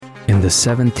In the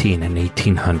 17 and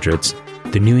 1800s,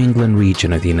 the New England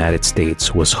region of the United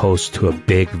States was host to a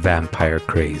big vampire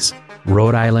craze.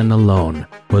 Rhode Island alone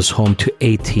was home to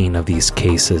 18 of these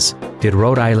cases. Did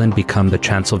Rhode Island become the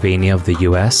Transylvania of the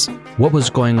U.S.? What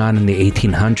was going on in the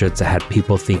 1800s that had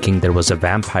people thinking there was a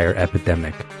vampire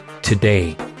epidemic?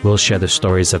 Today, we'll share the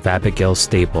stories of Abigail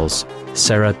Staples,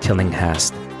 Sarah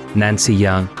Tillinghast, Nancy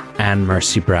Young, and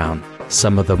Mercy Brown,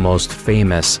 some of the most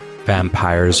famous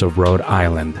vampires of Rhode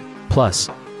Island. Plus,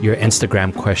 your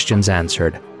Instagram questions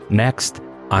answered. Next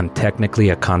on Technically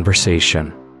a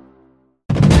Conversation.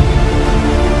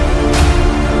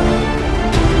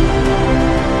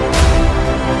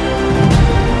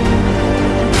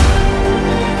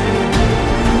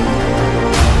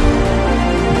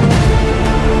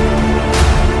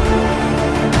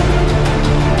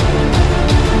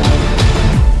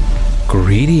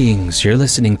 Greetings. You're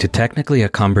listening to Technically a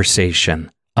Conversation,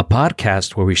 a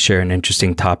podcast where we share an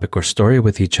interesting topic or story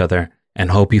with each other and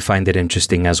hope you find it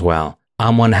interesting as well.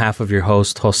 I'm one half of your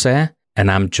host, Jose, and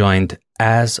I'm joined,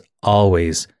 as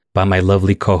always, by my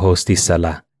lovely co-host,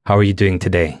 Isela. How are you doing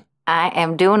today? I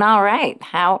am doing all right.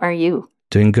 How are you?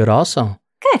 Doing good also.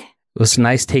 Good. It was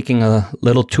nice taking a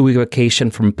little 2-week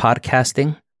vacation from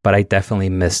podcasting, but I definitely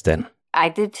missed it. I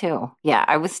did too. Yeah,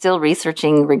 I was still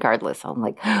researching regardless. I'm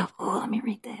like, oh, let me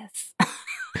read this.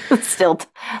 Still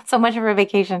so much of a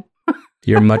vacation.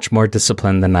 You're much more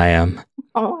disciplined than I am.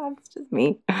 Oh, that's just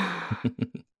me.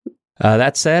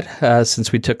 That said,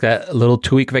 since we took that little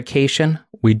 2-week vacation,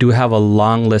 we do have a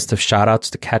long list of shout-outs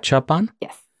to catch up on.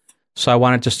 Yes. So I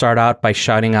wanted to start out by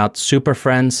shouting out super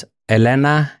friends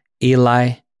Elena,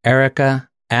 Eli, Erica,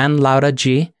 and Laura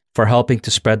G for helping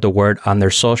to spread the word on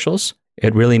their socials.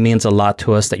 It really means a lot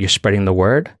to us that you're spreading the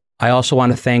word. I also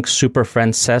want to thank super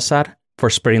friend Cesar for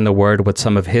spreading the word with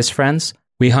some of his friends.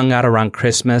 We hung out around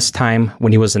Christmas time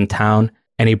when he was in town,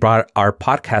 and he brought our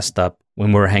podcast up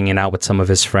when we were hanging out with some of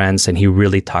his friends, and he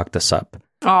really talked us up.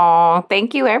 Oh,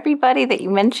 thank you, everybody that you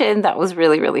mentioned. That was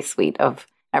really, really sweet of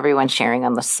everyone sharing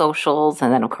on the socials.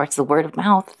 And then, of course, the word of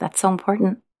mouth. That's so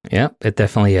important. Yeah, it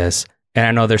definitely is. And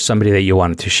I know there's somebody that you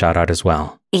wanted to shout out as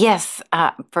well. Yes,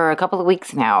 for a couple of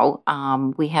weeks now,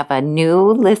 we have a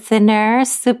new listener,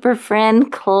 super friend,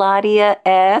 Claudia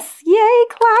S. Yay,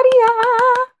 Claudia!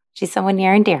 She's someone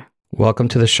near and dear. Welcome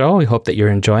to the show. We hope that you're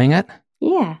enjoying it.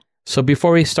 Yeah. So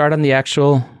before we start on the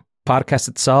actual podcast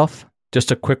itself,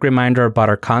 just a quick reminder about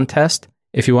our contest.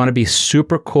 If you want to be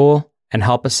super cool and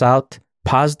help us out,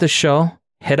 pause the show,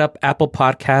 hit up Apple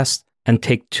Podcasts, and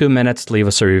take 2 minutes to leave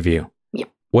us a review. Yep.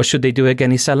 What should they do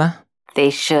again, Isela? They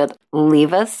should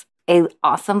leave us an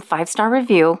awesome 5-star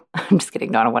review. I'm just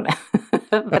kidding. No, I don't want to.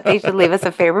 But they should leave us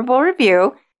a favorable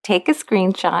review, take a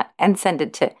screenshot, and send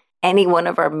it to any one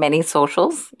of our many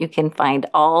socials. You can find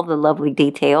all the lovely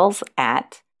details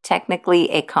at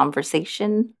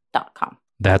technicallyaconversation.com.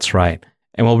 That's right.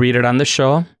 And we'll read it on the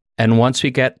show. And once we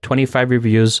get 25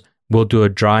 reviews, we'll do a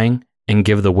drawing and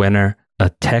give the winner a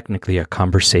Technically a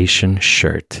Conversation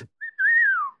shirt.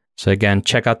 So again,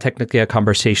 check out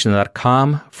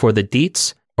technicallyaconversation.com for the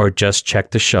deets, or just check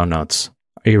the show notes.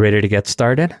 Are you ready to get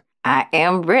started? I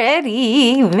am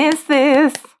ready,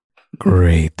 missus.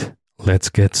 Great. Let's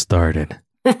get started.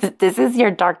 This is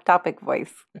your dark topic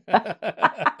voice.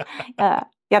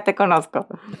 Ya te conozco.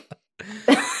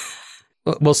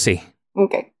 We'll see.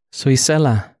 Okay. So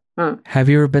Isela, have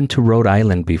you ever been to Rhode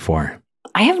Island before?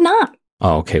 I have not.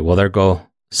 Oh, okay. Well, there go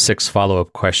 6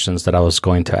 follow-up questions that I was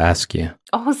going to ask you.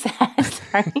 Oh,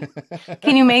 sorry.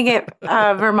 Can you make it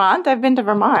Vermont? I've been to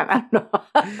Vermont. I don't know.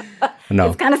 No.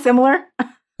 It's kind of similar.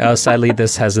 Sadly,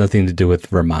 this has nothing to do with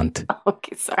Vermont.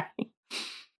 Okay, sorry.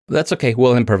 That's okay.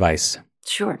 We'll improvise.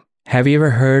 Sure. Have you ever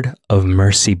heard of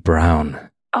Mercy Brown?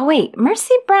 Oh, wait.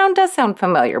 Mercy Brown does sound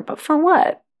familiar, but for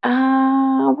what?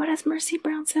 What does Mercy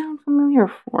Brown sound familiar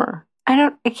for?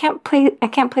 I can't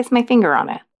place my finger on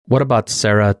it. What about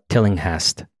Sarah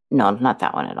Tillinghast? No, not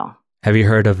that one at all. Have you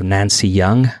heard of Nancy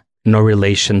Young? No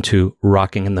relation to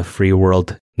Rocking in the Free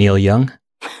World, Neil Young?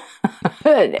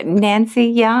 Nancy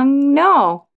Young?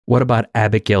 No. What about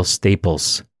Abigail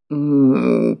Staples?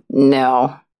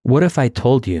 No. What if I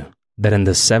told you that in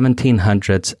the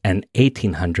 1700s and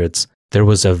 1800s, there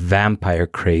was a vampire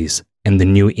craze in the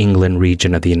New England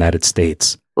region of the United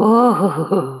States?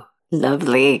 Oh,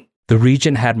 lovely. The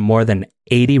region had more than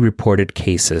 80 reported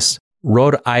cases.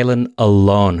 Rhode Island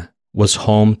alone was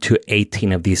home to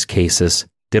 18 of these cases.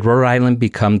 Did Rhode Island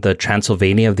become the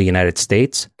Transylvania of the United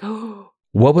States?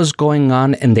 What was going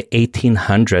on in the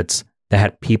 1800s that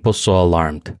had people so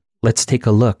alarmed? Let's take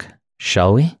a look,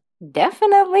 shall we?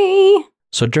 Definitely.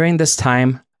 So during this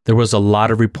time, there was a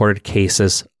lot of reported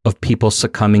cases of people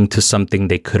succumbing to something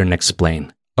they couldn't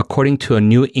explain, according to a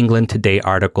New England Today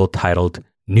article titled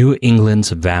New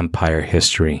England's Vampire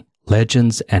History,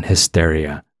 Legends and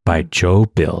Hysteria by Joe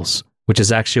Bills, which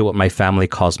is actually what my family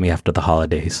calls me after the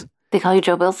holidays. They call you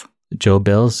Joe Bills? Joe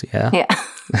Bills, yeah. Yeah.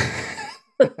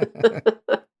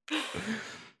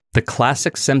 The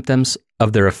classic symptoms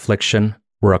of their affliction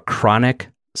were a chronic,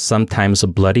 sometimes a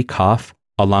bloody cough,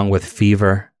 along with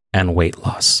fever and weight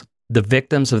loss. The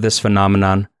victims of this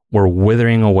phenomenon were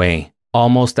withering away,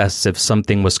 almost as if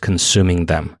something was consuming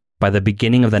them. By the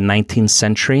beginning of the 19th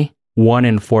century, 1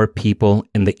 in 4 people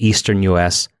in the eastern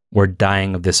U.S. were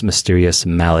dying of this mysterious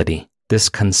malady. This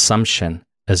consumption,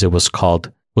 as it was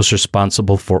called, was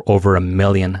responsible for over 1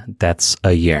 million deaths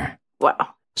a year.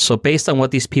 Wow. So based on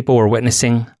what these people were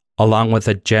witnessing, along with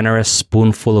a generous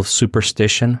spoonful of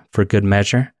superstition for good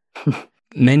measure,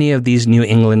 many of these New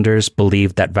Englanders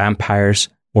believed that vampires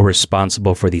were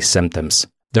responsible for these symptoms.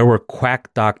 There were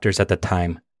quack doctors at the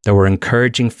time that were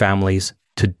encouraging families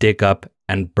to dig up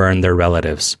and burn their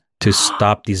relatives to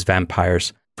stop these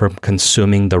vampires from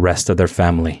consuming the rest of their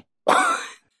family.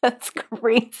 That's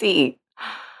crazy.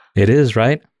 It is,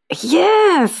 right?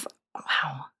 Yes.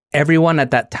 Wow. Everyone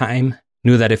at that time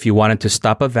knew that if you wanted to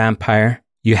stop a vampire,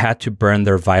 you had to burn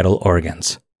their vital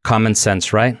organs. Common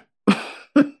sense, right?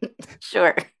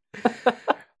 Sure.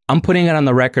 I'm putting it on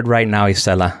the record right now,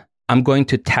 Isela. I'm going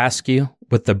to task you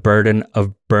with the burden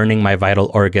of burning my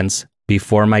vital organs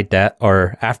before my death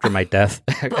or after my death.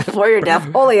 Before your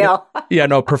death. Holy hell. Yeah,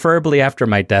 no, preferably after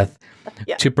my death,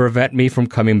 Yeah. to prevent me from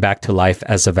coming back to life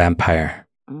as a vampire.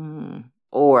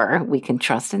 Or we can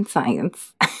trust in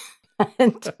science.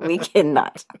 And we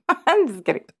cannot. I'm just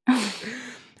kidding.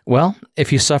 Well,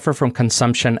 if you suffer from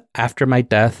consumption after my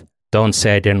death, don't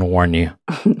say I didn't warn you.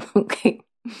 Okay.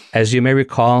 As you may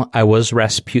recall, I was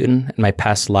Rasputin in my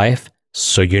past life,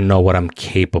 so you know what I'm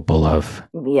capable of.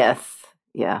 Yes.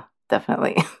 Yeah,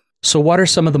 definitely. So what are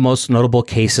some of the most notable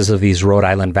cases of these Rhode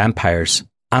Island vampires?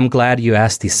 I'm glad you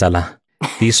asked, Isela.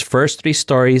 These first 3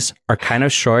 stories are kind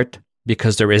of short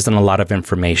because there isn't a lot of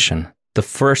information. The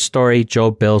first story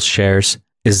Joe Bills shares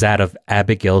is that of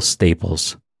Abigail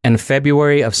Staples. In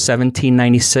February of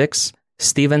 1796,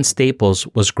 Stephen Staples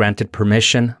was granted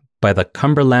permission by the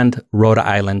Cumberland, Rhode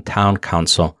Island Town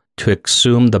Council to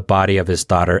exhume the body of his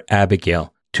daughter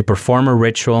Abigail to perform a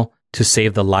ritual to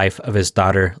save the life of his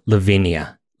daughter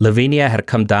Lavinia. Lavinia had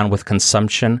come down with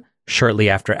consumption shortly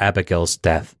after Abigail's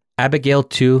death. Abigail,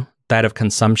 too, died of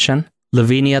consumption.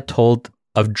 Lavinia told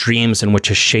of dreams in which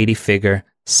a shady figure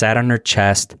sat on her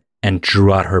chest and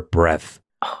drew out her breath.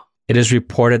 It is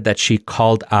reported that she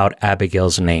called out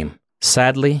Abigail's name.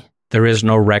 Sadly, there is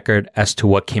no record as to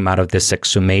what came out of this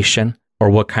exhumation or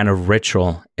what kind of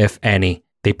ritual, if any,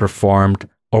 they performed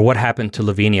or what happened to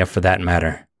Lavinia for that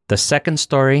matter. The second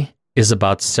story is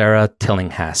about Sarah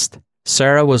Tillinghast.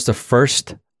 Sarah was the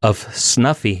first of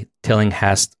Snuffy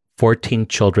Tillinghast's 14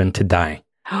 children to die.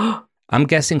 I'm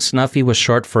guessing Snuffy was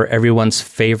short for everyone's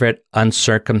favorite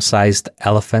uncircumcised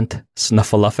elephant,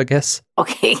 Snuffleupagus.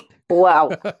 Okay.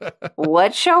 Wow.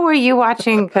 What show were you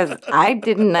watching? Because I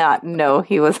did not know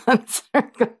he was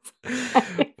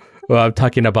uncircumcised. Well, I'm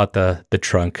talking about the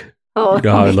trunk. Oh, you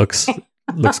know how it looks kind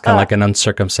of like an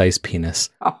uncircumcised penis.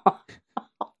 Oh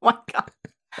my God.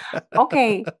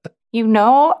 Okay. You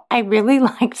know, I really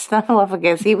liked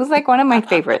Snuffleupagus. He was like one of my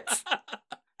favorites.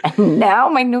 And now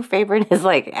my new favorite is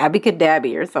like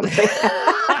Abby-Cadabby or something.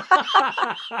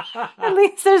 At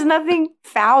least there's nothing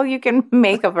foul you can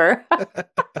make of her.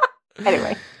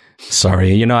 Anyway.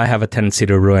 Sorry, you know I have a tendency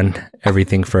to ruin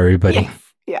everything for everybody. Yes.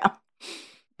 Yeah.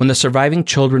 When the surviving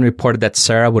children reported that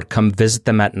Sarah would come visit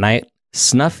them at night,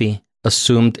 Snuffy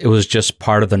assumed it was just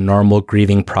part of the normal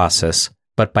grieving process.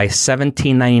 But by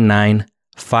 1799,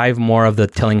 5 more of the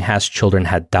Tillinghast children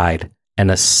had died,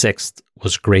 and a 6th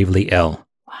was gravely ill.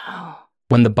 Wow.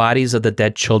 When the bodies of the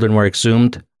dead children were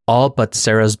exhumed, all but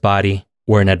Sarah's body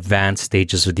were in advanced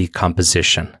stages of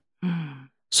decomposition.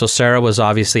 So Sarah was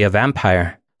obviously a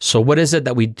vampire. So what is it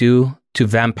that we do to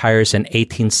vampires in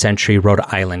 18th century Rhode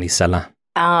Island, Isela?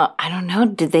 I don't know.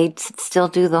 Did they still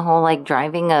do the whole like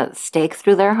driving a stake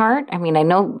through their heart? I mean, I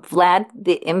know Vlad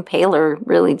the Impaler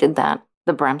really did that,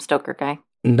 the Bram Stoker guy.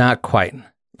 Not quite.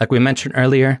 Like we mentioned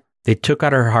earlier, they took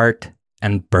out her heart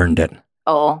and burned it.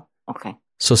 Oh, okay.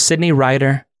 So Sidney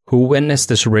Ryder, who witnessed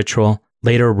this ritual,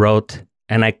 later wrote,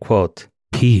 and I quote,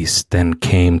 "Peace then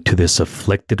came to this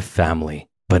afflicted family,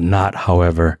 but not,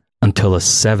 however, until a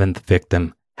 7th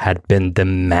victim had been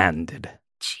demanded."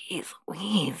 Jeez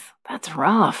Louise, that's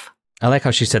rough. I like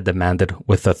how she said demanded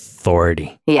with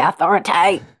authority. Yeah,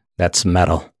 authority. That's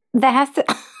metal. That has to,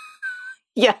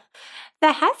 yeah,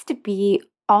 that has to be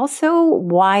also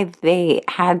why they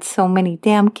had so many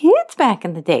damn kids back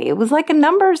in the day. It was like a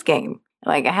numbers game.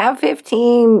 Like I have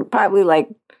 15, probably like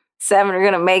 7 are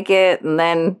going to make it. And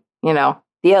then,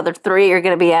 the other 3 are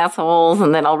going to be assholes.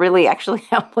 And then I'll really actually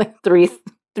have like three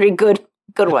good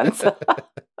ones.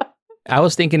 I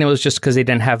was thinking it was just because they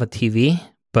didn't have a TV,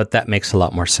 but that makes a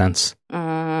lot more sense.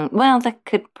 Well, that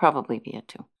could probably be it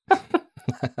too.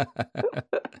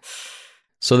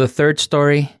 So the third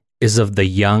story is of the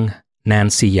young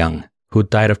Nancy Young, who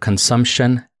died of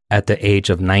consumption at the age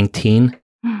of 19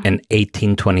 in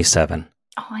 1827.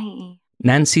 Oy.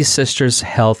 Nancy's sister's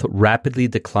health rapidly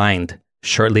declined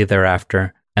shortly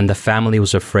thereafter, and the family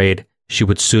was afraid she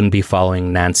would soon be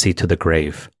following Nancy to the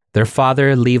grave. Their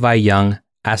father, Levi Young,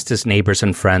 asked his neighbors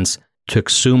and friends to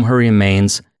exhume her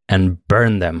remains and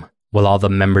burn them while all the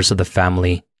members of the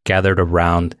family gathered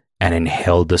around and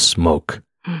inhaled the smoke.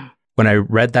 When I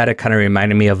read that, it kind of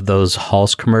reminded me of those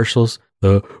Halls commercials.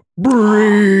 The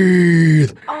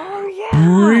breathe,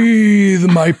 breathe,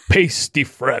 my pasty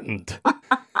friend.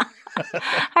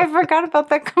 I forgot about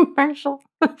that commercial.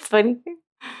 That's funny.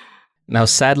 Now,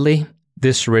 sadly,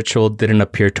 this ritual didn't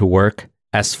appear to work,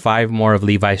 as 5 more of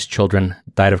Levi's children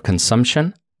died of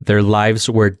consumption. Their lives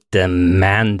were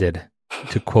demanded,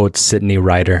 to quote Sidney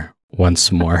Ryder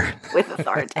once more. With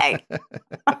authority.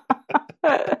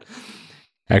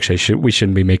 Actually, we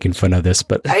shouldn't be making fun of this,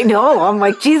 but... I know. I'm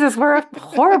like, Jesus, we're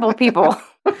horrible people.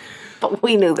 But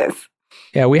we knew this.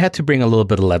 Yeah, we had to bring a little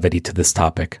bit of levity to this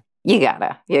topic. You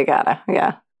gotta,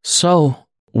 yeah. So,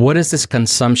 what is this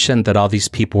consumption that all these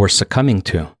people were succumbing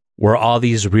to? Were all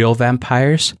these real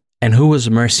vampires? And who was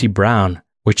Mercy Brown,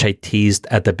 which I teased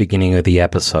at the beginning of the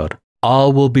episode?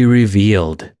 All will be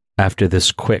revealed after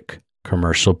this quick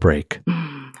commercial break.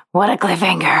 What a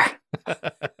cliffhanger.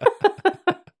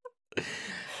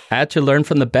 I had to learn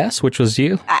from the best, which was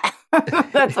you.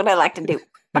 That's what I like to do.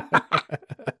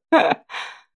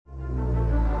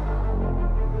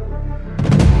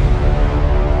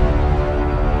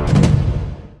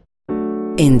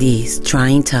 In these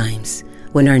trying times,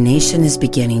 when our nation is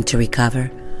beginning to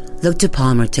recover, look to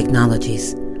Palmer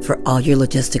Technologies for all your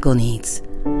logistical needs.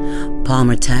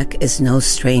 Palmer Tech is no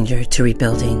stranger to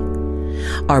rebuilding.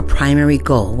 Our primary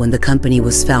goal when the company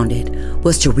was founded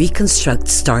was to reconstruct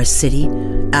Star City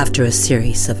after a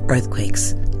series of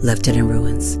earthquakes left it in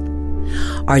ruins.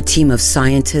 Our team of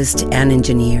scientists and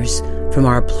engineers from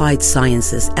our applied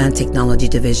sciences and technology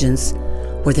divisions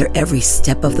were there every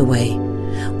step of the way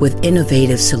with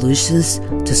innovative solutions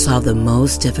to solve the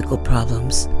most difficult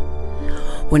problems.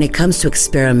 When it comes to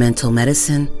experimental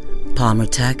medicine, Palmer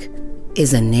Tech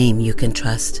is a name you can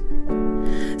trust.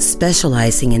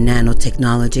 Specializing in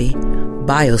nanotechnology,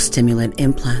 biostimulant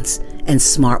implants, and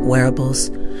smart wearables,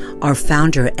 our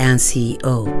founder and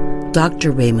CEO,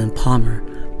 Dr. Raymond Palmer,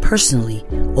 personally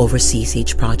oversees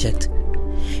each project.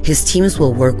 His teams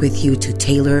will work with you to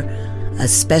tailor a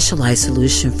specialized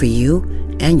solution for you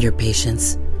and your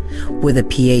patients. With a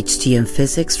PhD in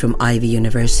physics from Ivy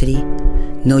University,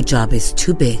 no job is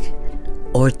too big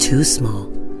or too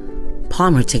small.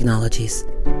 Palmer Technologies,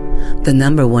 the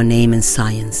 #1 name in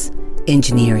science,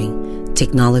 engineering,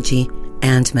 technology,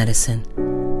 and medicine.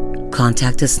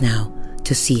 Contact us now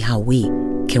to see how we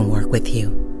can work with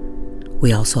you.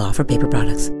 We also offer paper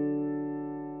products.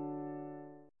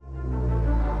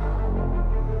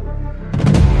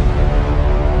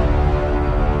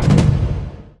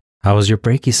 How was your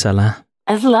break, Isela?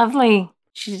 It's lovely.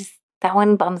 That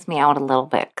one bums me out a little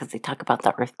bit because they talk about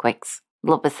the earthquakes. A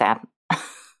little bit sad.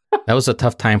 That was a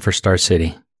tough time for Star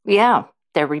City. Yeah,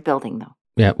 they're rebuilding though.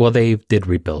 Yeah, well, they did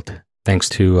rebuild thanks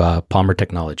to Palmer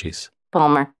Technologies.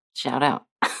 Palmer, shout out.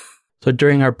 So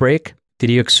during our break, did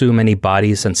you exhume any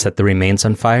bodies and set the remains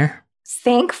on fire?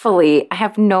 Thankfully, I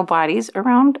have no bodies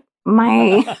around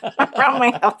my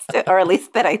house, or at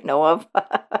least that I know of.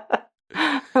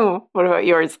 What about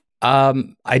yours?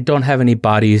 I don't have any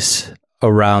bodies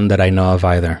around that I know of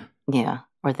either. Yeah,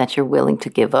 or that you're willing to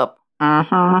give up.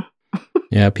 Uh-huh.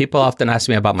 Yeah, people often ask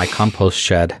me about my compost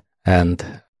shed,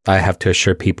 and I have to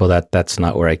assure people that that's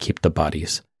not where I keep the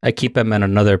bodies. I keep them in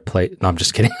another place. No, I'm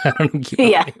just kidding. I don't keep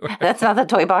them anywhere. That's not the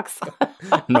toy box.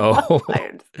 No.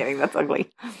 I'm just kidding. That's ugly.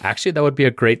 Actually, that would be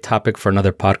a great topic for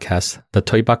another podcast. The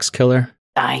toy box killer.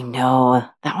 I know.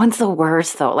 That one's the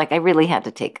worst, though. Like, I really had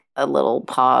to take a little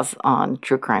pause on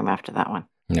true crime after that one.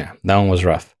 Yeah, that one was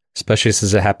rough, especially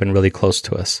since it happened really close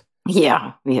to us.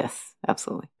 Yeah, yes,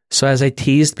 absolutely. So as I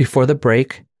teased before the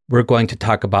break, we're going to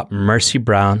talk about Mercy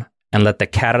Brown and let the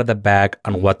cat out of the bag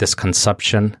on what this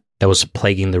consumption that was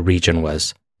plaguing the region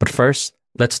was. But first,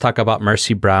 let's talk about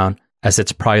Mercy Brown, as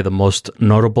it's probably the most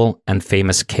notable and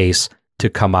famous case to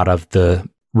come out of the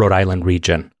Rhode Island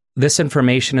region. This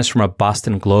information is from a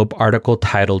Boston Globe article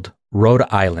titled Rhode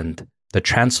Island, the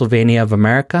Transylvania of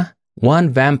America? One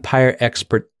vampire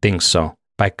expert thinks so,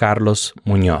 by Carlos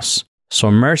Munoz.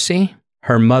 So Mercy,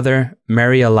 her mother,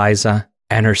 Mary Eliza,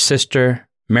 and her sister,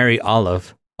 Mary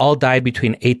Olive, all died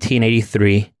between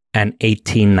 1883 and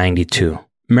 1892.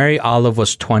 Mary Olive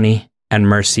was 20 and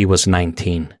Mercy was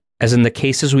 19. As in the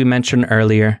cases we mentioned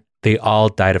earlier, they all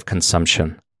died of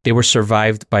consumption. They were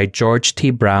survived by George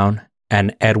T. Brown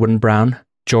and Edwin Brown.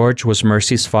 George was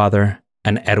Mercy's father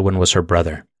and Edwin was her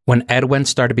brother. When Edwin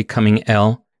started becoming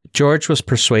ill, George was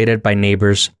persuaded by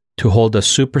neighbors to hold a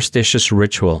superstitious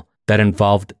ritual that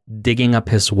involved digging up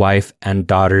his wife and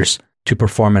daughters to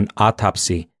perform an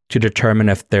autopsy to determine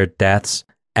if their deaths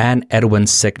and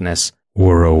Edwin's sickness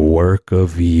were a work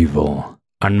of evil.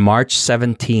 On March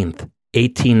 17th,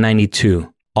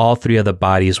 1892, all three of the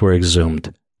bodies were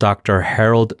exhumed. Dr.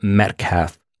 Harold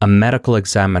Metcalf, a medical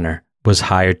examiner, was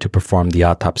hired to perform the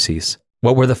autopsies.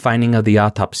 What were the findings of the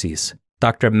autopsies?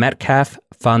 Dr. Metcalf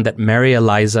found that Mary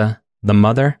Eliza, the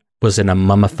mother, was in a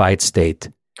mummified state.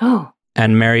 Oh.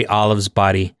 And Mary Olive's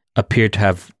body appeared to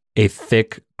have a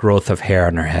thick growth of hair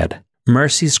on her head.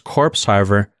 Mercy's corpse,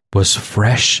 however, was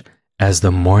fresh as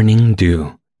the morning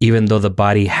dew, even though the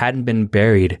body hadn't been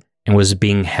buried and was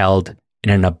being held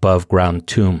in an above-ground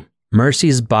tomb.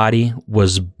 Mercy's body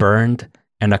was burned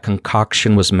and a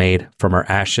concoction was made from her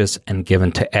ashes and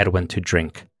given to Edwin to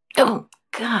drink. Oh,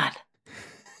 God.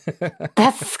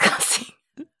 That's disgusting.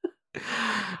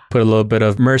 Put a little bit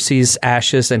of Mercy's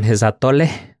ashes in his atole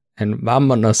and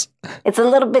vámonos. It's a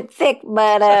little bit thick,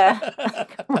 but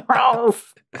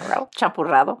gross.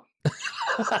 Champurrado.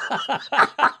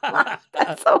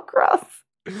 That's so gross.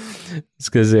 It's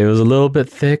because it was a little bit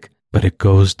thick, but it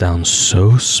goes down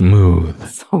so smooth.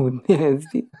 So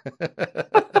nasty.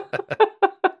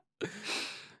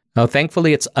 Now,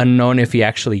 thankfully, it's unknown if he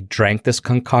actually drank this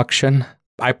concoction.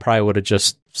 I probably would have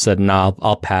just said, nah,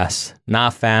 I'll pass. Nah,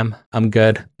 fam, I'm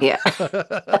good. Yeah.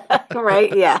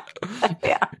 Right? Yeah.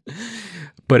 Yeah.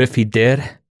 But if he did,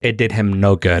 it did him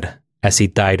no good, as he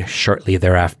died shortly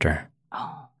thereafter.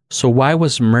 Oh. So why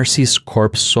was Mercy's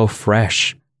corpse so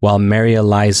fresh, while Mary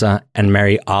Eliza and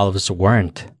Mary Olive's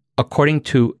weren't? According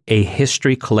to a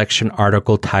history collection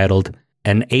article titled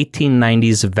An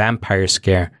 1890s Vampire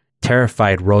Scare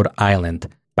Terrified Rhode Island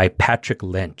by Patrick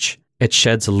Lynch, it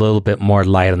sheds a little bit more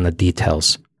light on the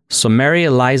details. So Mary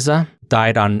Eliza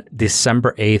died on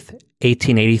December 8th,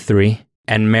 1883,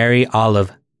 and Mary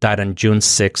Olive died on June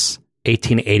 6,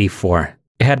 1884.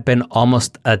 It had been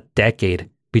almost a decade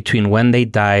between when they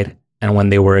died and when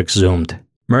they were exhumed.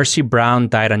 Mercy Brown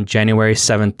died on January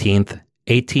 17th,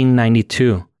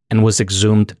 1892, and was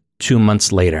exhumed 2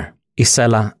 months later.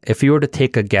 Isela, if you were to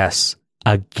take a guess,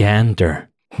 a gander,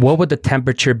 what would the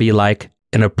temperature be like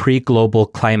in a pre-global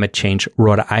climate change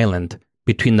Rhode Island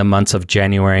between the months of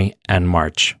January and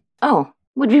March? Oh,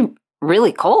 would be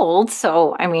really cold.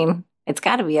 So, I mean, it's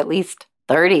got to be at least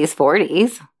 30s,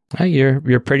 40s.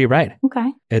 You're pretty right.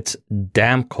 Okay. It's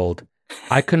damn cold.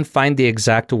 I couldn't find the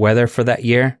exact weather for that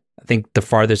year. I think the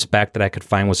farthest back that I could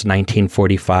find was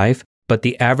 1945. But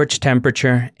the average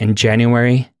temperature in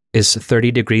January is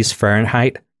 30 degrees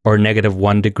Fahrenheit or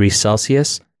 -1 degree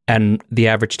Celsius. And the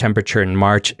average temperature in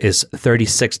March is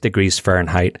 36 degrees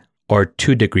Fahrenheit or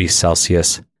 2 degrees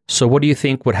Celsius. So what do you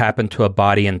think would happen to a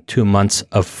body in 2 months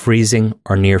of freezing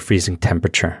or near freezing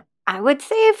temperature? I would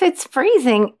say if it's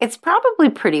freezing, it's probably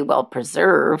pretty well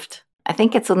preserved. I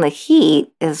think it's when the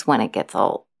heat is when it gets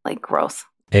all like gross.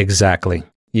 Exactly.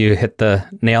 You hit the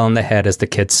nail on the head, as the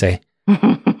kids say.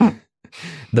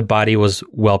 The body was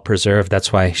well preserved.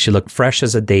 That's why she looked fresh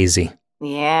as a daisy.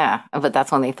 Yeah, but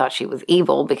that's when they thought she was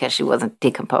evil because she wasn't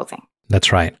decomposing.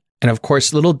 That's right. And of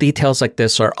course, little details like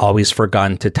this are always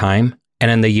forgotten to time. And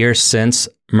in the years since,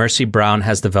 Mercy Brown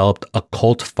has developed a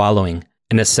cult following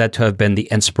and is said to have been the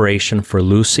inspiration for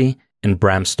Lucy in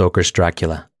Bram Stoker's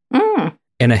Dracula. Mm.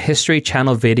 In a History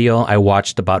Channel video I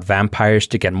watched about vampires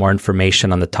to get more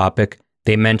information on the topic,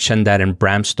 they mentioned that in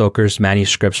Bram Stoker's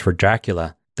manuscripts for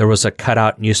Dracula, there was a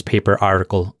cutout newspaper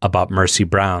article about Mercy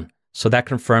Brown. So that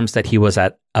confirms that he was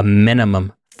at a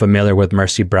minimum familiar with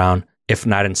Mercy Brown, if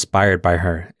not inspired by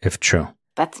her, if true.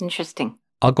 That's interesting.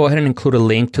 I'll go ahead and include a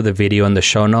link to the video in the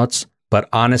show notes, but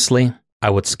honestly, I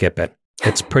would skip it.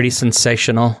 It's pretty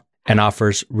sensational and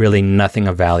offers really nothing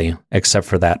of value except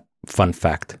for that fun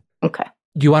fact. Okay.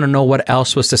 Do you want to know what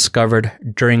else was discovered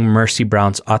during Mercy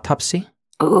Brown's autopsy?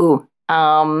 Ooh,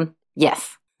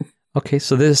 yes. Okay,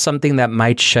 so this is something that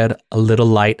might shed a little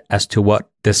light as to what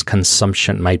this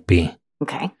consumption might be.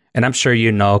 Okay. And I'm sure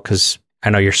you know, because I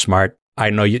know you're smart. I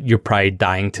know you're probably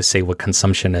dying to say what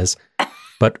consumption is.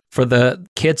 But for the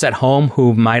kids at home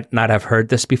who might not have heard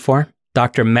this before,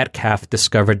 Dr. Metcalf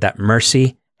discovered that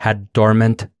Mercy had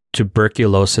dormant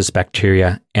tuberculosis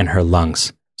bacteria in her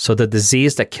lungs. So the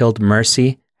disease that killed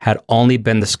Mercy had only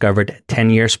been discovered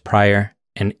 10 years prior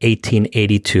in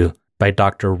 1882 by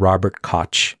Dr. Robert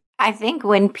Koch. I think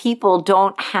when people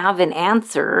don't have an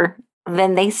answer,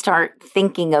 then they start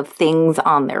thinking of things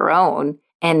on their own.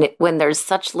 And when there's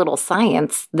such little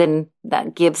science, then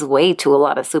that gives way to a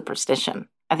lot of superstition.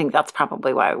 I think that's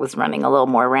probably why it was running a little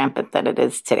more rampant than it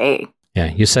is today.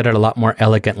 Yeah, you said it a lot more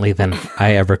elegantly than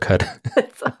I ever could.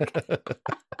 It's okay.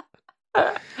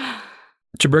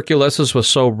 Tuberculosis was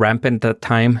so rampant at that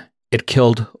time, it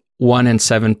killed 1 in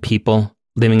 7 people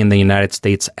living in the United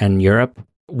States and Europe.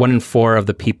 1 in 4 of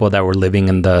the people that were living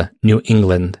in the New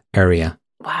England area.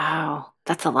 Wow,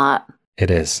 that's a lot.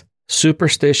 It is.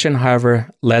 Superstition, however,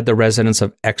 led the residents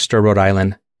of Exeter, Rhode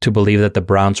Island, to believe that the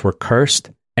Browns were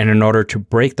cursed, and in order to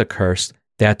break the curse,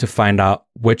 they had to find out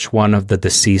which one of the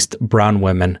deceased Brown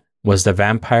women was the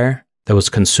vampire that was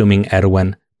consuming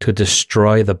Edwin to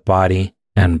destroy the body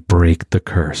and break the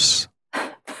curse.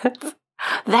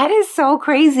 That is so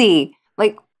crazy.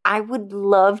 Like, I would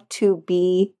love to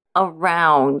be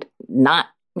around, not,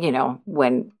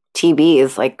 when TB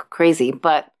is like crazy,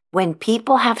 but when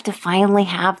people have to finally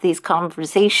have these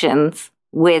conversations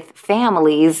with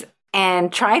families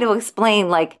and try to explain,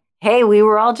 like, hey, we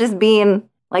were all just being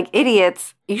like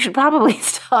idiots. You should probably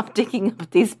stop digging up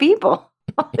these people.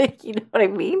 Like, you know what I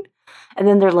mean? And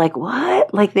then they're like,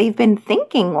 what? Like, they've been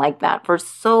thinking like that for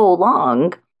so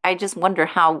long. I just wonder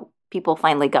how people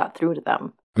finally got through to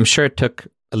them. I'm sure it took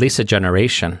at least a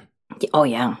generation. Oh,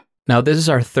 yeah. Now, this is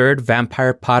our third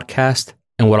vampire podcast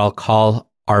and what I'll call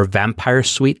our vampire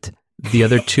suite. The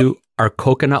other 2 are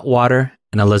Coconut Water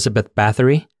and Elizabeth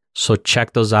Bathory. So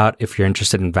check those out if you're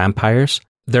interested in vampires.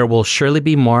 There will surely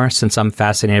be more since I'm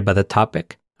fascinated by the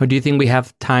topic. Or do you think we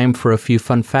have time for a few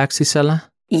fun facts, Isela?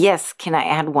 Yes. Can I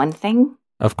add one thing?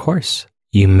 Of course.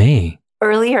 You may.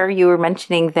 Earlier, you were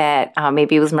mentioning that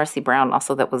maybe it was Mercy Brown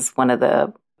also that was one of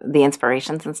the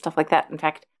inspirations and stuff like that. In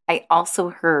fact, I also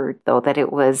heard, though, that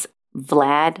it was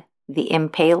Vlad the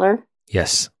Impaler.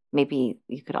 Yes. Maybe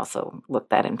you could also look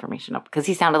that information up because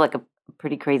he sounded like a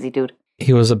pretty crazy dude.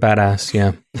 He was a badass,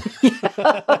 yeah.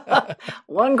 Yeah.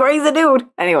 One crazy dude.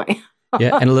 Anyway.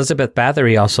 Yeah, and Elizabeth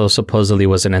Bathory also supposedly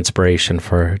was an inspiration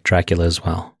for Dracula as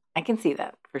well. I can see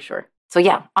that for sure. So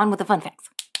yeah, on with the fun facts.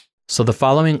 So the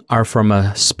following are from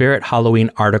a Spirit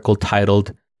Halloween article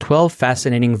titled 12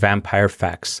 Fascinating Vampire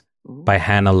Facts by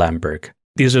Hannah Lamberg.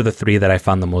 These are the 3 that I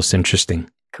found the most interesting.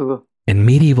 Cool. In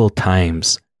medieval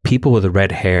times, people with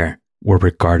red hair were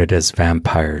regarded as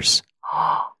vampires.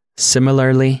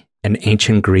 Similarly, in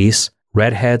ancient Greece,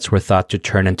 redheads were thought to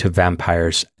turn into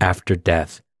vampires after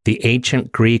death. The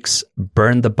ancient Greeks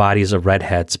burned the bodies of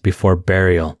redheads before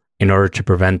burial in order to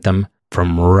prevent them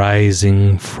from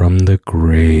rising from the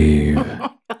grave.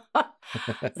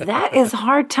 That is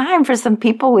hard time for some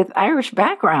people with Irish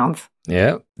backgrounds.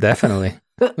 Yeah, definitely.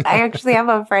 I actually have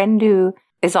a friend who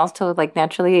is also like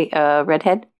naturally a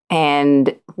redhead.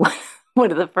 And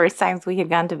one of the first times we had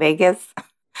gone to Vegas,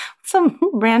 some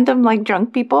random like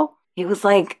drunk people, he was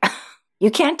like,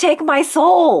 "You can't take my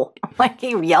soul." Like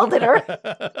he yelled at her.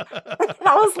 And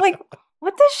I was like,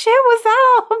 what the shit was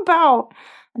that all about?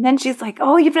 And then she's like,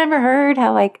 "Oh, you've never heard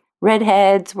how like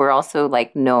redheads were also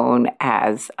like known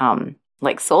as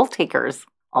like soul takers."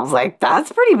 I was like,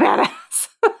 that's pretty badass.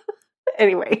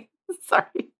 Anyway,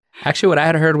 sorry. Actually, what I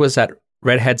had heard was that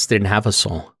redheads didn't have a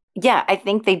soul. Yeah, I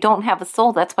think they don't have a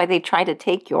soul. That's why they try to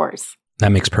take yours.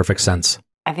 That makes perfect sense.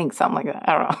 I think something like that.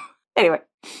 I don't know. Anyway.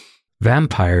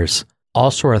 Vampires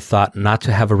also are thought not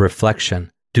to have a reflection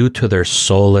due to their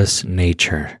soulless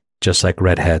nature, just like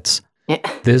redheads. Yeah.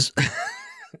 This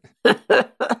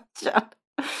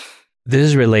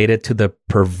is related to the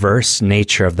perverse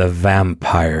nature of the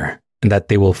vampire, and that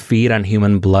they will feed on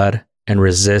human blood and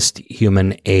resist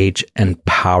human age and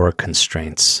power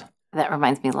constraints. That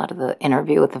reminds me a lot of the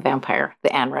Interview with the Vampire,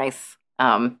 the Anne Rice.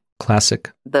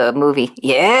 Classic. The movie.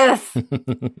 Yes.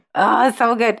 Oh, it's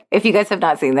so good. If you guys have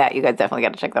not seen that, you guys definitely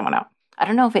got to check that one out. I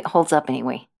don't know if it holds up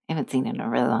anyway. I haven't seen it in a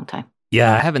really long time.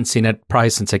 Yeah, I haven't seen it probably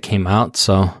since it came out,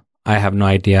 so I have no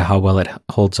idea how well it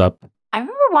holds up. I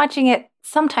remember watching it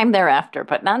sometime thereafter,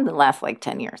 but not in the last like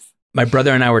 10 years. My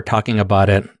brother and I were talking about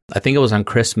it. I think it was on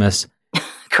Christmas.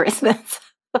 Christmas.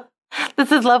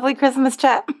 This is lovely Christmas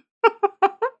chat.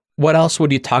 What else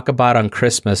would you talk about on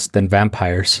Christmas than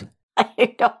vampires?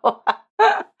 I know.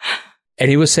 And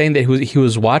he was saying that he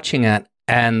was watching it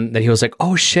and that he was like,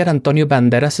 "Oh shit, Antonio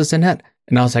Banderas is in it."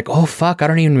 And I was like, "Oh fuck, I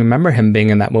don't even remember him being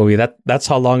in that movie. That's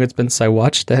how long it's been since I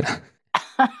watched it."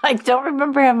 I don't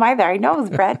remember him either. I know it was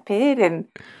Brad Pitt and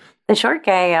the short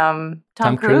guy,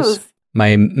 Tom Cruise.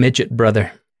 My midget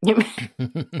brother.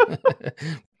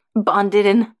 Bonded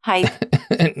in height.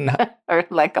 Or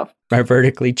like my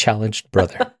vertically challenged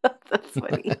brother. That's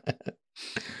funny.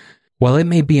 While it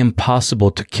may be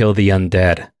impossible to kill the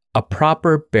undead, a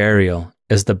proper burial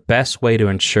is the best way to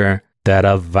ensure that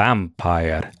a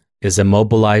vampire is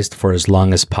immobilized for as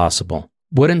long as possible.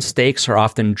 Wooden stakes are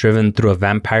often driven through a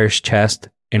vampire's chest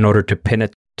in order to pin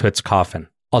it to its coffin.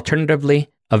 Alternatively,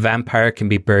 a vampire can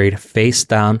be buried face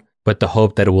down with the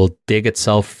hope that it will dig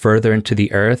itself further into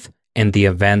the earth in the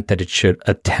event that it should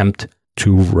attempt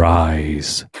to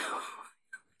rise.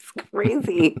 It's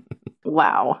crazy.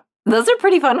 Wow. Those are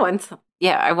pretty fun ones.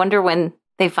 Yeah, I wonder when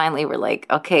they finally were like,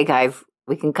 okay, guys,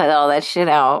 we can cut all that shit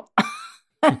out.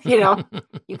 You know,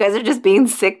 you guys are just being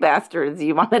sick bastards.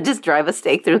 You want to just drive a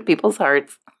stake through people's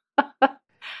hearts.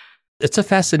 It's a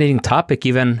fascinating topic.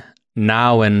 Even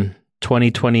now in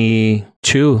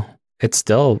 2022, it's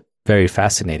still very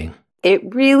fascinating.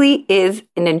 It really is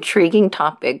an intriguing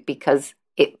topic because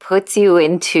it puts you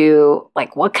into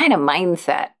like what kind of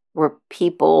mindset were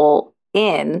people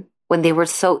in when they were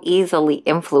so easily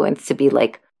influenced to be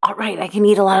like, all right, I can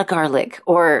eat a lot of garlic,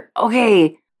 or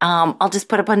okay, I'll just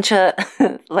put a bunch of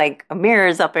like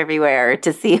mirrors up everywhere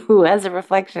to see who has a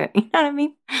reflection. You know what I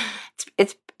mean?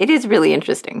 It is really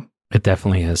interesting. It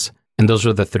definitely is. And those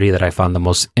were the three that I found the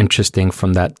most interesting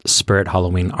from that Spirit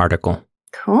Halloween article.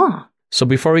 Cool. So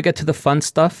before we get to the fun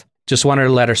stuff, just wanted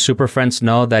to let our super friends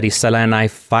know that Isela and I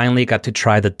finally got to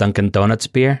try the Dunkin' Donuts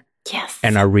beer. Yes.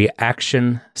 And our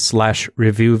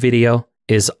reaction/review video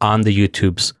is on the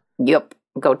YouTubes. Yep.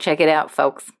 Go check it out,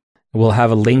 folks. We'll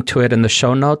have a link to it in the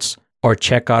show notes, or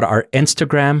check out our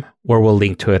Instagram where we'll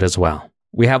link to it as well.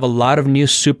 We have a lot of new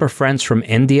super friends from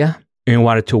India, and we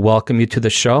wanted to welcome you to the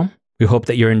show. We hope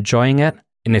that you're enjoying it.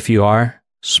 And if you are,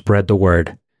 spread the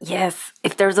word. Yes.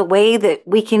 If there's a way that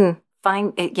we can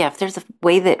if there's a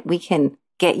way that we can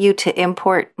get you to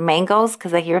import mangoes,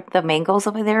 because I hear the mangoes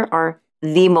over there are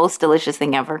the most delicious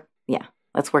thing ever. Yeah.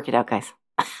 Let's work it out, guys.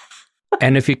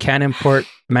 And if you can't import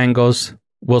mangoes,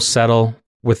 we'll settle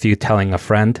with you telling a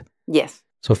friend. Yes.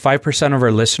 So 5% of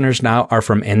our listeners now are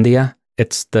from India.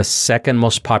 It's the second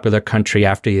most popular country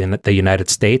after the United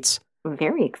States.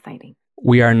 Very exciting.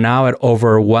 We are now at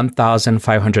over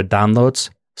 1,500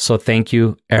 downloads. So thank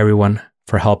you, everyone,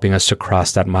 for helping us to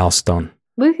cross that milestone.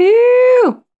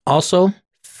 Woohoo! Also,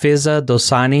 Fiza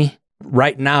Dosani,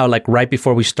 right now, like right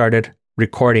before we started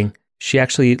recording, she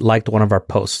actually liked one of our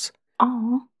posts.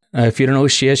 Oh. If you don't know who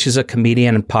she is, she's a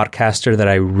comedian and podcaster that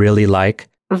I really like.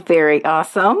 Very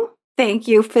awesome. Thank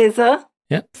you, Fizza.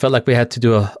 Yeah, felt like we had to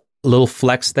do a little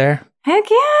flex there. Heck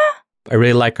yeah. I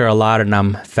really like her a lot, and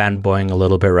I'm fanboying a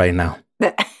little bit right now.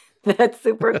 That's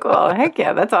super cool. Heck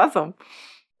yeah, that's awesome.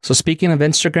 So speaking of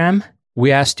Instagram,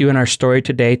 we asked you in our story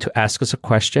today to ask us a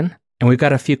question, and we've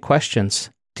got a few questions.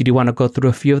 Did you want to go through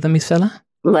a few of them, Isela?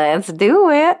 Let's do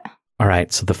it. All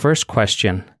right, so the first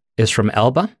question is from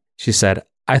Elba. She said,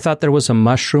 I thought there was a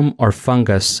mushroom or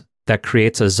fungus that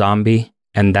creates a zombie,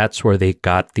 and that's where they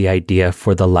got the idea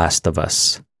for The Last of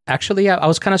Us. Actually, I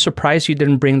was kind of surprised you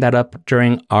didn't bring that up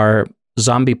during our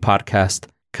zombie podcast,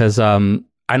 because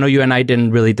I know you and I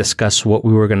didn't really discuss what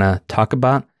we were going to talk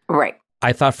about. Right.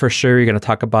 I thought for sure you're going to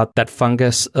talk about that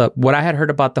fungus. What I had heard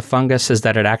about the fungus is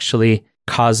that it actually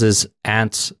causes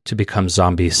ants to become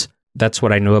zombies. That's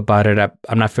what I knew about it.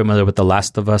 I'm not familiar with The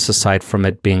Last of Us aside from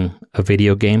it being a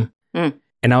video game. Mm.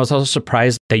 And I was also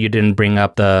surprised that you didn't bring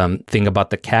up the thing about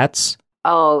the cats.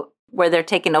 Oh, where they're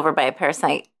taken over by a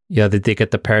parasite. Yeah, they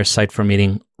get the parasite from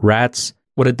eating rats.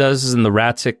 What it does is in the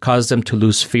rats, it causes them to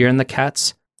lose fear in the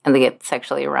cats. And they get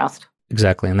sexually aroused.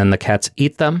 Exactly. And then the cats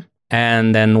eat them.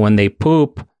 And then when they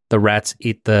poop, the rats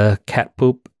eat the cat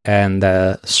poop and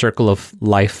the circle of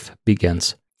life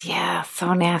begins. Yeah,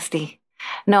 so nasty.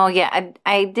 No, yeah,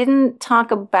 I didn't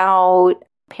talk about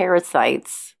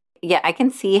parasites. Yeah, I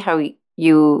can see how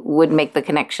you would make the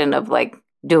connection of like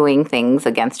doing things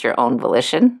against your own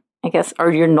volition, I guess,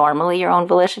 or you're normally your own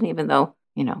volition, even though,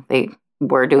 you know, they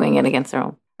were doing it against their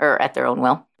own or at their own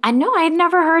will. I know I had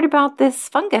never heard about this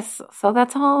fungus, so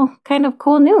that's all kind of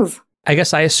cool news. I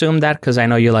guess I assumed that because I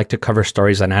know you like to cover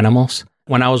stories on animals.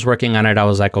 When I was working on it, I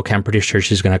was like, okay, I'm pretty sure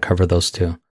she's going to cover those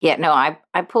too. Yeah, no,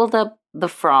 I pulled up the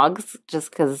frogs just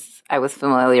because I was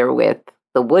familiar with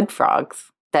the wood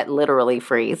frogs that literally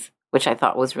freeze, which I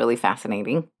thought was really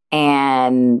fascinating.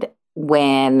 And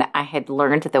when I had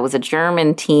learned that there was a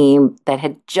German team that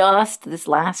had just this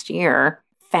last year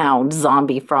found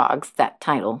zombie frogs, that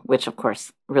title, which of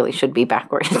course really should be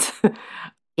backwards.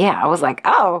 Yeah, I was like,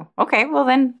 oh, okay, well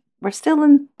then we're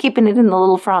still keeping it in the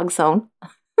little frog zone.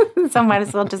 So might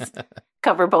as well just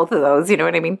cover both of those. You know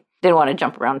what I mean? Didn't want to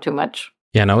jump around too much.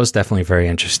 Yeah, no, it was definitely very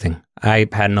interesting. I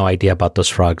had no idea about those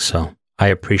frogs, so I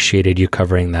appreciated you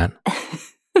covering that.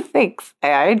 Thanks.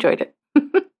 I enjoyed it.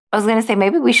 I was going to say,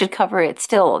 maybe we should cover it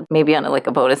still, maybe on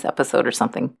a bonus episode or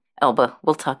something. Elba,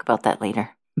 we'll talk about that later.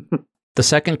 The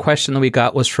second question that we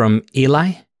got was from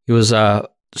Eli. He was a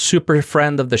super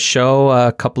friend of the show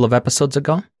a couple of episodes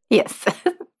ago. Yes.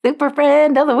 Super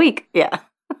friend of the week. Yeah.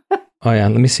 Oh, yeah.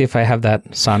 Let me see if I have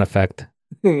that sound effect.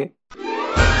 There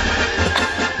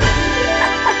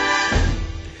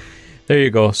you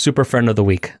go. Super friend of the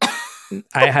week.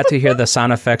 I had to hear the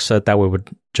sound effects so that would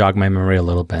jog my memory a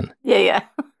little bit. Yeah.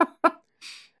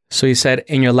 So he said,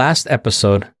 in your last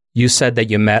episode, you said that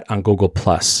you met on Google+.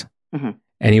 Mm-hmm.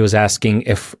 And he was asking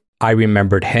if I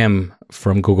remembered him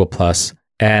from Google+.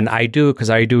 And I do, because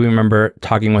I do remember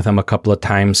talking with him a couple of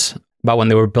times about when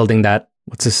they were building that,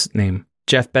 what's his name?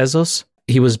 Jeff Bezos.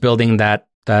 He was building that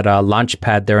launch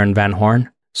pad there in Van Horn.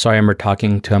 So I remember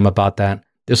talking to him about that.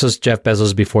 This was Jeff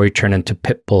Bezos before he turned into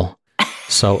Pitbull.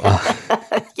 So,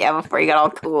 yeah, before he got all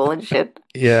cool and shit.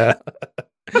 Yeah.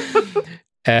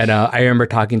 And I remember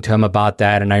talking to him about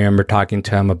that. And I remember talking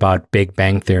to him about Big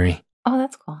Bang Theory. Oh,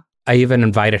 that's cool. I even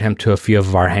invited him to a few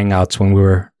of our hangouts when we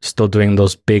were still doing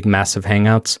those big, massive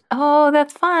hangouts. Oh,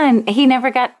 that's fun. He never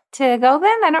got to go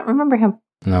then? I don't remember him.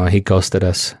 No, he ghosted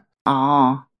us.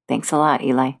 Oh, thanks a lot,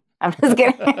 Eli. I'm just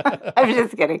kidding. I'm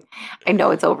just kidding. I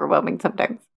know it's overwhelming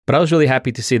sometimes. But I was really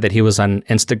happy to see that he was on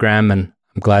Instagram, and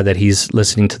I'm glad that he's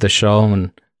listening to the show,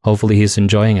 and hopefully he's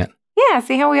enjoying it. Yeah,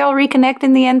 see how we all reconnect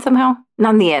in the end somehow?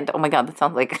 Not in the end. Oh my God, that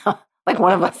sounds like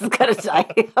one of us is going to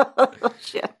die. Oh,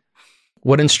 shit.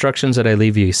 What instructions did I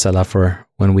leave you, Isela, for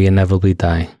when we inevitably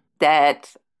die?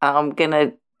 That I'm going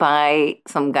to buy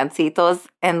some gancitos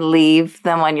and leave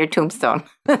them on your tombstone.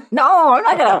 No,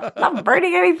 I'm not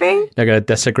burning anything. They're going to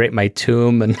desecrate my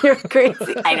tomb. And You're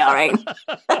crazy. I know, right?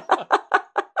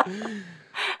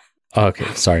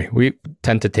 Okay, sorry. We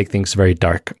tend to take things very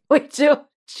dark. We do.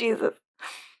 Jesus.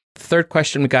 The third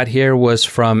question we got here was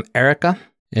from Erica,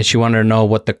 and she wanted to know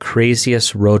what the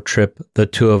craziest road trip the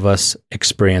two of us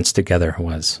experienced together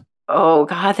was. Oh,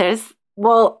 God,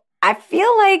 I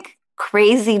feel like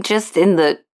crazy just in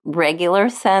the regular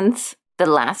sense. The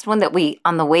last one that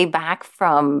on the way back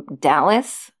from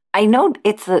Dallas, I know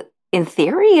in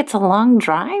theory, it's a long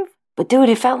drive, but dude,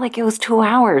 it felt like it was 2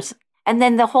 hours. And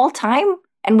then the whole time,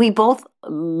 and we both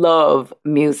love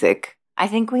music. I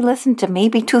think we listened to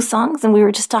maybe 2 songs and we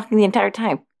were just talking the entire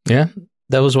time. Yeah,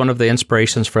 that was one of the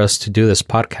inspirations for us to do this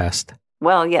podcast.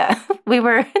 Well, yeah,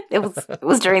 it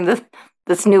was during the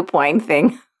Snoop wine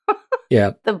thing.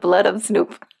 Yeah. The blood of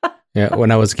Snoop. Yeah,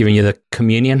 when I was giving you the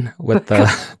communion with the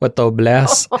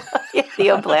oblast. Yeah, the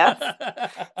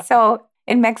oblast. So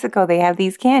in Mexico, they have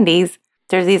these candies.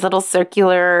 There's these little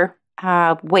circular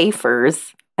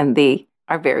wafers, and they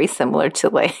are very similar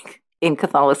to in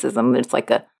Catholicism. There's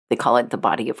they call it the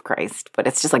body of Christ, but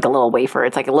it's just like a little wafer.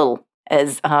 It's like a little,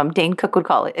 as Dane Cook would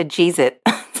call it, a Jeez-It.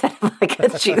 Like a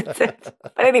Jeez-It.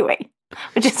 But anyway,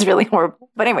 which is really horrible.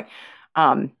 But anyway,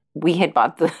 we had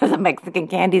bought the Mexican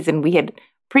candies, and we had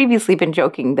previously been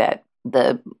joking that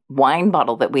the wine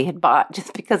bottle that we had bought,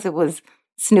 just because it was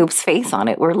Snoop's face on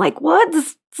it, we're like, what?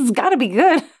 This has got to be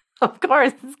good. Of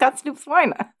course, it's got Snoop's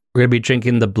wine. We're going to be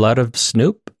drinking the blood of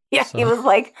Snoop? Yeah, so. He was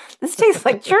like, this tastes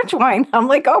like church wine. I'm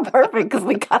like, oh, perfect, because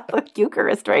we got the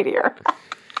Eucharist right here.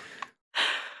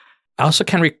 I also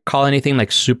can't recall anything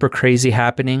super crazy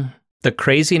happening. The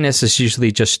craziness is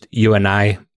usually just you and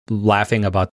I laughing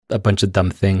about a bunch of dumb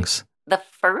things. The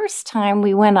first time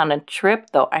we went on a trip,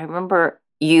 though, I remember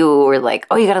you were like,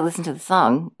 oh, you got to listen to the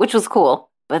song, which was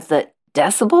cool. But the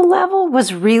decibel level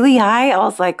was really high. I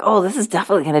was like, oh, this is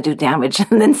definitely going to do damage.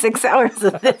 And then 6 hours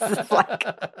of this is like,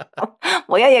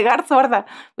 well, yeah, you got to sort of that,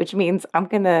 which means I'm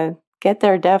going to get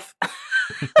there deaf.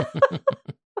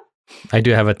 I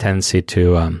do have a tendency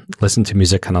to listen to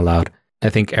music kind of loud. I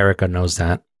think Erica knows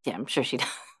that. Yeah, I'm sure she does.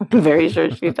 I'm very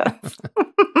sure she does.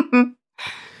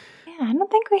 I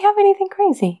don't think we have anything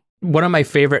crazy. One of my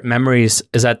favorite memories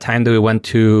is that time that we went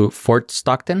to Fort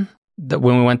Stockton,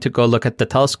 when we went to go look at the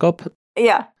telescope.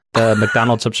 Yeah. The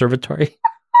McDonald's Observatory.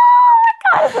 Oh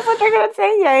my God, is this what you're going to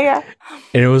say? Yeah.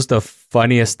 And it was the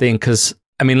funniest thing because,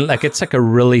 it's like a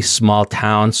really small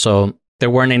town. So there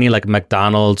weren't any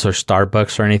McDonald's or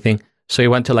Starbucks or anything. So we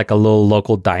went to a little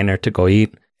local diner to go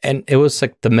eat. And it was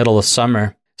the middle of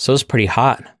summer. So it was pretty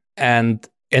hot. And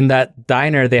in that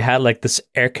diner, they had this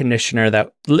air conditioner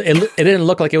that it didn't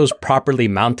look like it was properly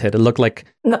mounted. It looked like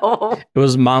no, it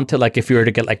was mounted if you were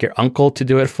to get your uncle to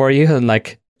do it for you, and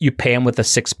you pay them with a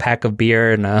 6-pack of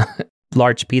beer and a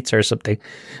large pizza or something.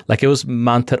 Like it was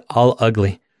mounted all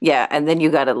ugly. Yeah, and then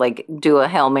you got to like do a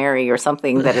Hail Mary or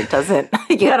something that it doesn't,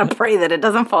 you got to pray that it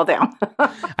doesn't fall down.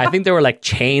 I think there were like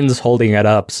chains holding it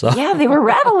up. So yeah, they were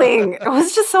rattling. It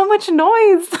was just so much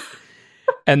noise.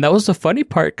 And that was the funny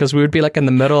part because we would be like in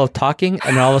the middle of talking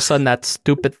and all of a sudden that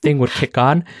stupid thing would kick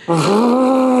on.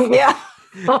 yeah.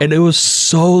 And it was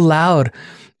so loud.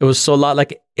 It was so loud.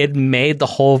 Like it made the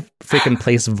whole freaking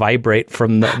place vibrate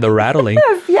from the rattling.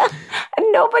 Yeah.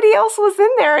 And nobody else was in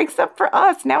there except for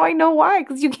us. Now I know why,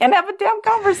 because you can't have a damn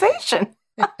conversation.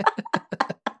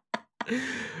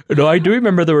 No, I do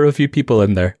remember there were a few people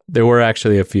in there. There were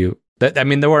actually a few. I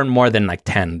mean, there weren't more than like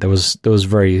 10. There was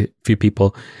very few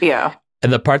people. Yeah.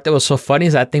 And the part that was so funny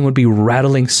is that thing would be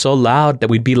rattling so loud that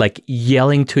we'd be like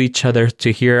yelling to each other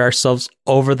to hear ourselves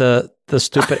over the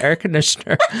stupid air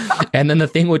conditioner. And then the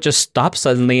thing would just stop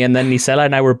suddenly. And then Nisela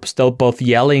and I were still both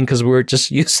yelling because we were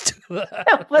just used to that.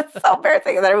 It was so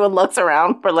embarrassing that everyone looks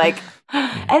around for like,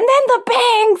 and then the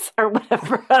bangs or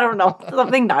whatever. I don't know.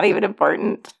 Something not even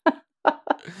important.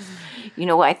 You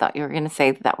know what? I thought you were going to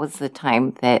say that was the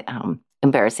time that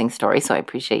embarrassing story. So I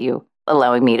appreciate you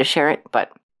allowing me to share it.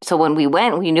 But so when we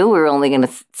went, we knew we were only going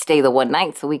to stay the one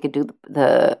night so we could do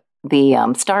the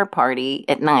star party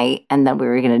at night. And then we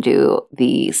were going to do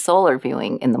the solar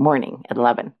viewing in the morning at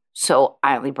 11. So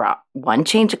I only brought one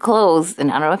change of clothes.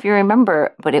 And I don't know if you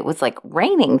remember, but it was like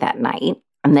raining that night.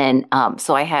 And then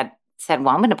so I had said,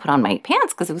 well, I'm going to put on my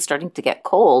pants because it was starting to get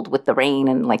cold with the rain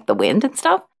and like the wind and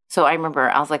stuff. So I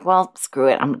remember I was like, well, screw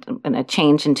it. I'm going to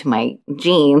change into my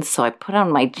jeans. So I put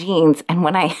on my jeans. And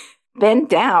when I bent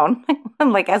down,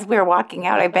 like as we were walking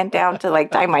out, I bent down to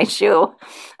like tie my shoe.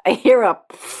 I hear a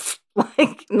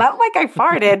like, not like I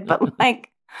farted, but like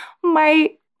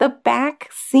the back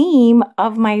seam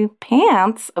of my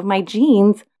pants, of my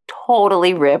jeans,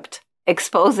 totally ripped,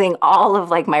 exposing all of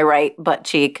like my right butt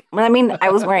cheek. I mean, I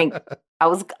was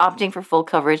opting for full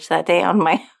coverage that day on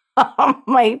my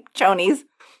my chonies,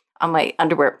 on my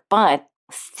underwear, but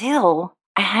still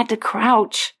I had to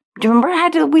crouch. Do you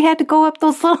remember we had to go up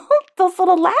those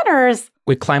little ladders?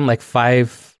 We climbed like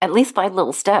at least 5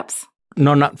 little steps.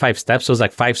 No, not 5 steps. It was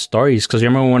like 5 stories. Because you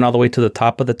remember we went all the way to the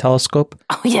top of the telescope?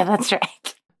 Oh, yeah, that's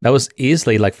right. That was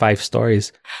easily like 5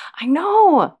 stories. I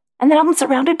know. And then I'm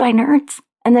surrounded by nerds.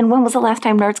 And then when was the last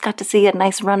time nerds got to see a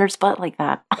nice runner's butt like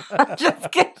that?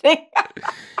 Just kidding.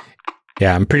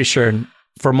 Yeah, I'm pretty sure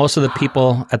for most of the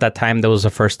people at that time, that was the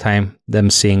first time them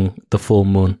seeing the full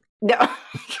moon. No,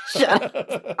 shut up.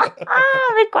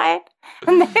 Be quiet.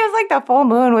 And then it was like the full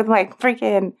moon with like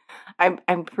freaking,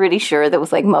 I'm pretty sure that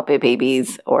was like Muppet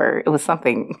Babies or it was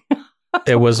something.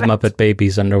 It was Muppet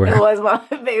Babies underwear. It was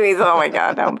Muppet Babies. Oh my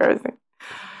God, how embarrassing.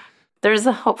 There's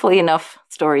hopefully enough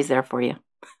stories there for you.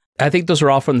 I think those were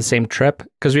all from the same trip.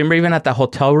 Because remember even at the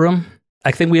hotel room,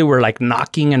 I think we were like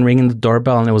knocking and ringing the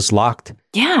doorbell and it was locked.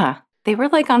 Yeah, they were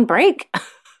like on break.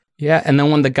 Yeah, and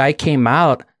then when the guy came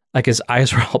out, like his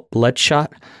eyes were all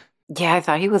bloodshot. Yeah, I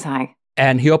thought he was high.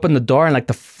 And he opened the door and like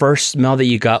the first smell that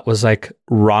you got was like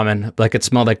ramen. Like it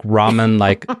smelled like ramen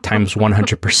like times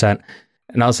 100%.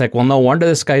 And I was like, well, no wonder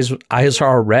this guy's eyes are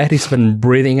all red. He's been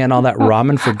breathing in all that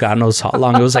ramen for God knows how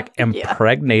long. It was like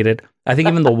impregnated. I think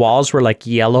even the walls were like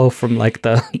yellow from like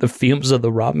the fumes of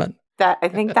the ramen. I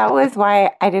think that was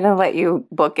why I didn't let you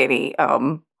book any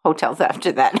hotels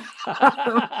after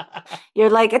that. You're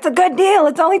like, it's a good deal.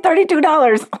 It's only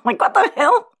 $32. I'm like, what the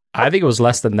hell? I think it was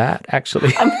less than that,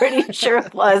 actually. I'm pretty sure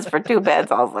it was for 2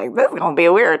 beds. I was like, this is going to be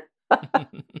weird.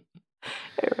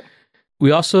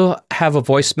 We also have a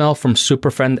voicemail from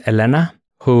super friend Elena,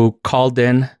 who called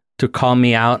in to call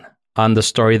me out on the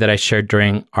story that I shared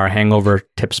during our Hangover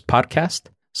Tips podcast.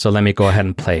 So let me go ahead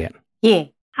and play it. Yeah.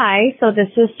 Hi, so this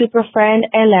is super friend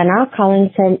Elena calling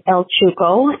from El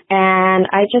Chuco, and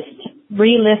I just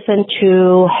re-listened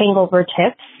to Hangover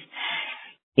Tips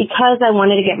because I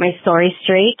wanted to get my story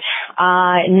straight.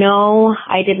 No,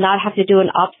 I did not have to do an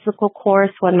obstacle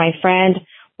course when my friend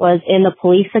was in the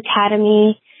police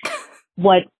academy.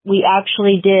 What we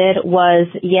actually did was,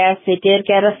 yes, they did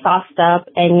get us sauced up,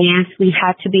 and yes, we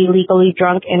had to be legally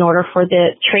drunk in order for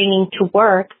the training to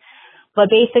work. But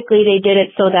basically, they did it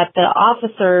so that the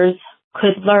officers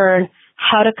could learn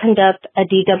how to conduct a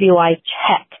DWI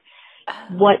check,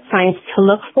 what signs to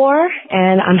look for.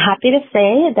 And I'm happy to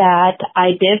say that I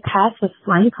did pass with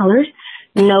flying colors.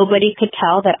 Nobody could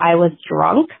tell that I was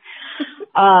drunk.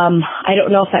 I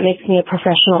don't know if that makes me a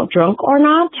professional drunk or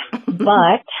not,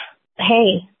 but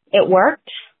hey, it worked.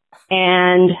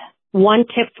 And one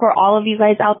tip for all of you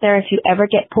guys out there, if you ever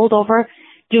get pulled over,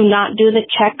 do not do the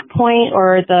checkpoint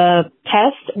or the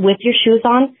test with your shoes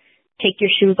on. take your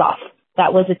shoes off.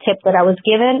 That was a tip that I was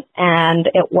given, and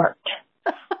it worked.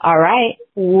 All right.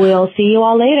 We'll see you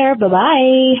all later.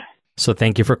 Bye-bye. So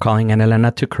thank you for calling in,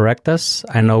 Elena, to correct us.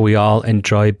 I know we all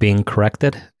enjoy being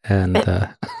corrected, and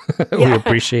we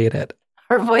appreciate it.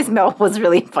 Her voicemail was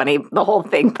really funny, the whole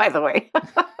thing, by the way.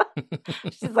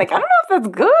 She's like, I don't know if that's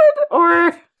good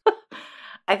or...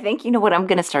 I think, you know what I'm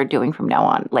going to start doing from now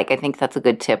on? Like, I think that's a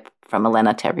good tip from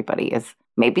Elena to everybody is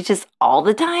maybe just all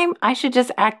the time. I should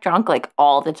just act drunk like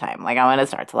all the time. Like, I'm going to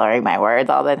start slurring my words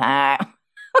all the time.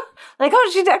 Like,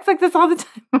 oh, she acts like this all the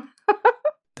time.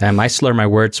 Damn, I slur my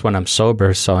words when I'm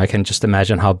sober, so I can just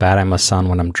imagine how bad I must sound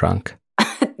when I'm drunk.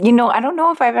 You know, I don't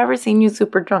know if I've ever seen you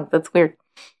super drunk. That's weird.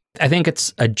 I think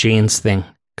it's a genes thing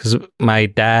because my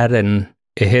dad and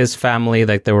his family,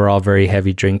 like, they were all very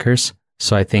heavy drinkers.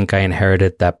 So I think I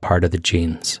inherited that part of the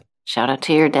genes. Shout out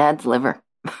to your dad's liver.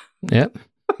 Yep.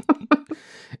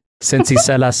 Since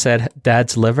Isela said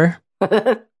dad's liver,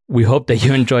 we hope that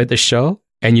you enjoyed the show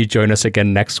and you join us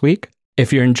again next week.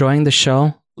 If you're enjoying the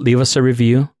show, leave us a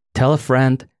review, tell a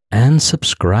friend, and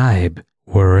subscribe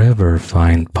wherever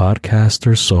fine podcasts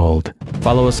are sold.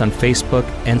 Follow us on Facebook,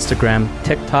 Instagram,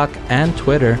 TikTok, and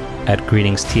Twitter at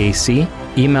GreetingsTAC.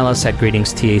 Email us at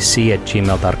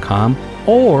greetingstac@gmail.com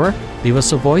or leave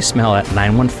us a voicemail at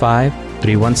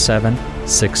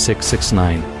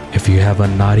 915-317-6669 if you have a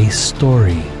naughty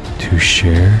story to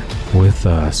share with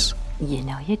us. You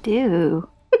know you do.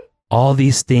 All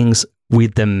these things we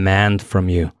demand from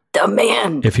you.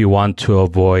 Demand! If you want to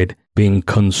avoid being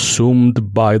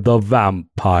consumed by the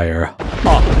vampire.